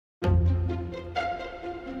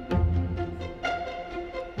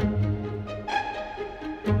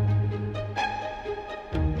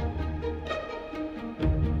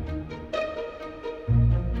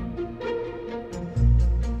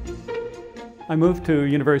I moved to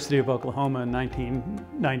University of Oklahoma in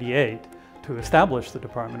 1998 to establish the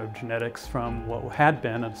Department of Genetics from what had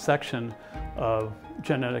been a section of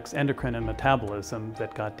genetics, endocrine, and metabolism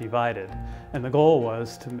that got divided. And the goal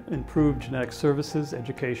was to improve genetic services,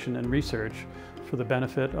 education, and research for the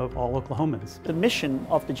benefit of all Oklahomans. The mission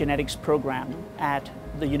of the genetics program at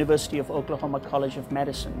the University of Oklahoma College of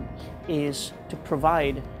Medicine is to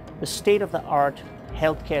provide the state-of-the-art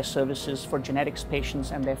healthcare services for genetics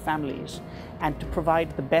patients and their families, and to provide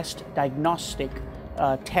the best diagnostic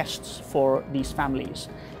tests for these families.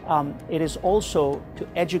 It is also to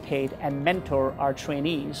educate and mentor our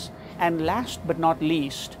trainees. And last but not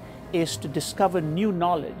least is to discover new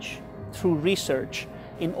knowledge through research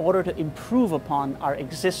in order to improve upon our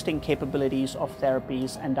existing capabilities of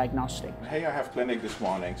therapies and diagnostic. Hey, I have clinic this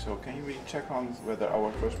morning, so can you check on whether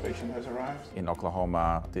our first patient has arrived? In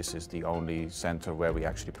Oklahoma, this is the only center where we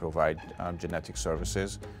actually provide genetic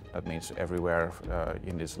services. That means everywhere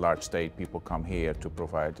in this large state, people come here to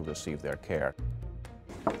receive their care.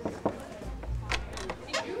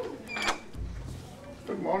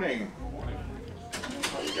 Good morning.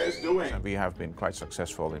 How are you guys doing? We have been quite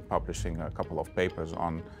successful in publishing a couple of papers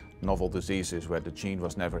on novel diseases where the gene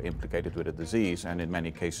was never implicated with a disease, and in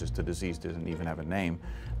many cases the disease didn't even have a name,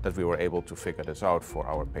 that we were able to figure this out for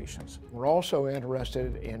our patients. We're also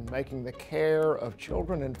interested in making the care of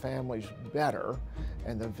children and families better,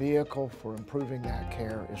 and the vehicle for improving that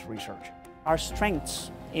care is research. Our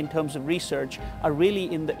strengths in terms of research are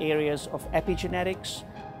really in the areas of epigenetics,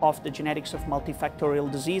 of the genetics of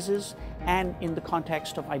multifactorial diseases, and in the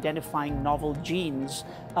context of identifying novel genes,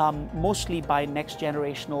 mostly by next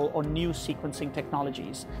generational or new sequencing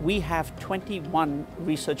technologies. We have 21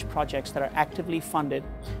 research projects that are actively funded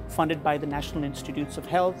by the National Institutes of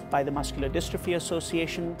Health, by the Muscular Dystrophy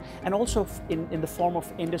Association, and also in the form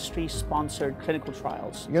of industry-sponsored clinical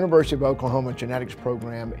trials. University of Oklahoma Genetics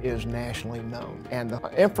Program is nationally known, and the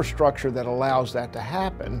infrastructure that allows that to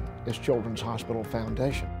happen is Children's Hospital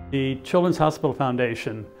Foundation. The Children's Hospital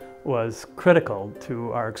Foundation was critical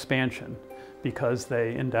to our expansion because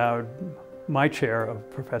they endowed my chair of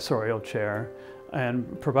professorial chair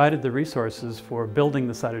and provided the resources for building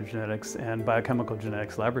the cytogenetics and biochemical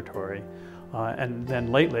genetics laboratory, and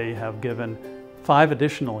then lately have given 5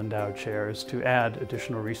 additional endowed chairs to add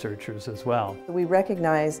additional researchers as well. We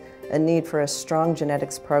recognize a need for a strong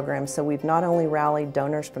genetics program, so we've not only rallied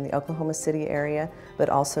donors from the Oklahoma City area, but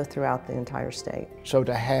also throughout the entire state. So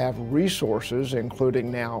to have resources,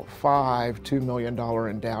 including now 5 $2 million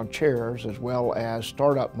endowed chairs, as well as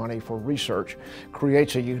startup money for research,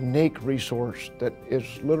 creates a unique resource that is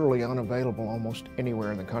literally unavailable almost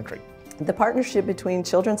anywhere in the country. The partnership between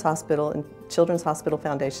Children's Hospital and Children's Hospital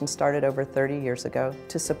Foundation started over 30 years ago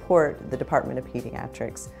to support the Department of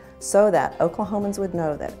Pediatrics so that Oklahomans would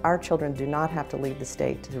know that our children do not have to leave the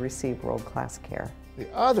state to receive world-class care.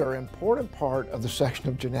 The other important part of the section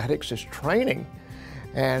of genetics is training.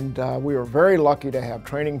 And we are very lucky to have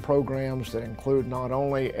training programs that include not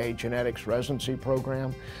only a genetics residency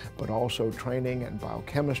program, but also training in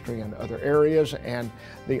biochemistry and other areas, and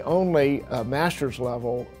the only master's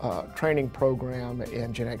level training program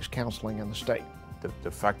in genetics counseling in the state.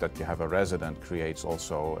 The fact that you have a resident creates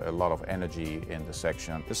also a lot of energy in the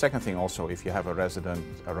section. The second thing also, if you have a resident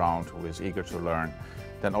around who is eager to learn,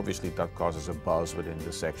 then obviously that causes a buzz within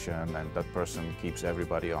the section, and that person keeps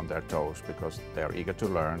everybody on their toes because they're eager to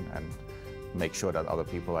learn and make sure that other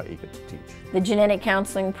people are eager to teach. The genetic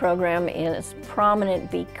counseling program is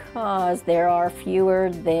prominent because there are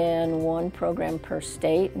fewer than one program per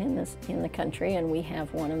state in the country, and we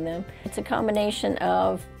have one of them. It's a combination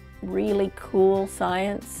of really cool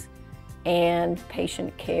science and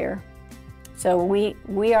patient care. So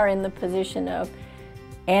we are in the position of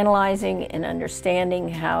analyzing and understanding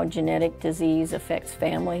how genetic disease affects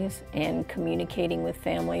families and communicating with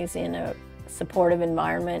families in a supportive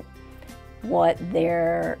environment what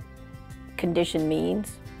their condition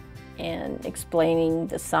means, and explaining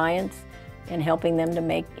the science and helping them to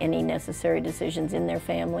make any necessary decisions in their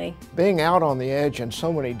family. Being out on the edge in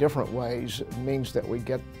so many different ways means that we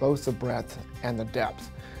get both the breadth and the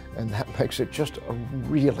depth, and that makes it just a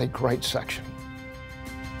really great section.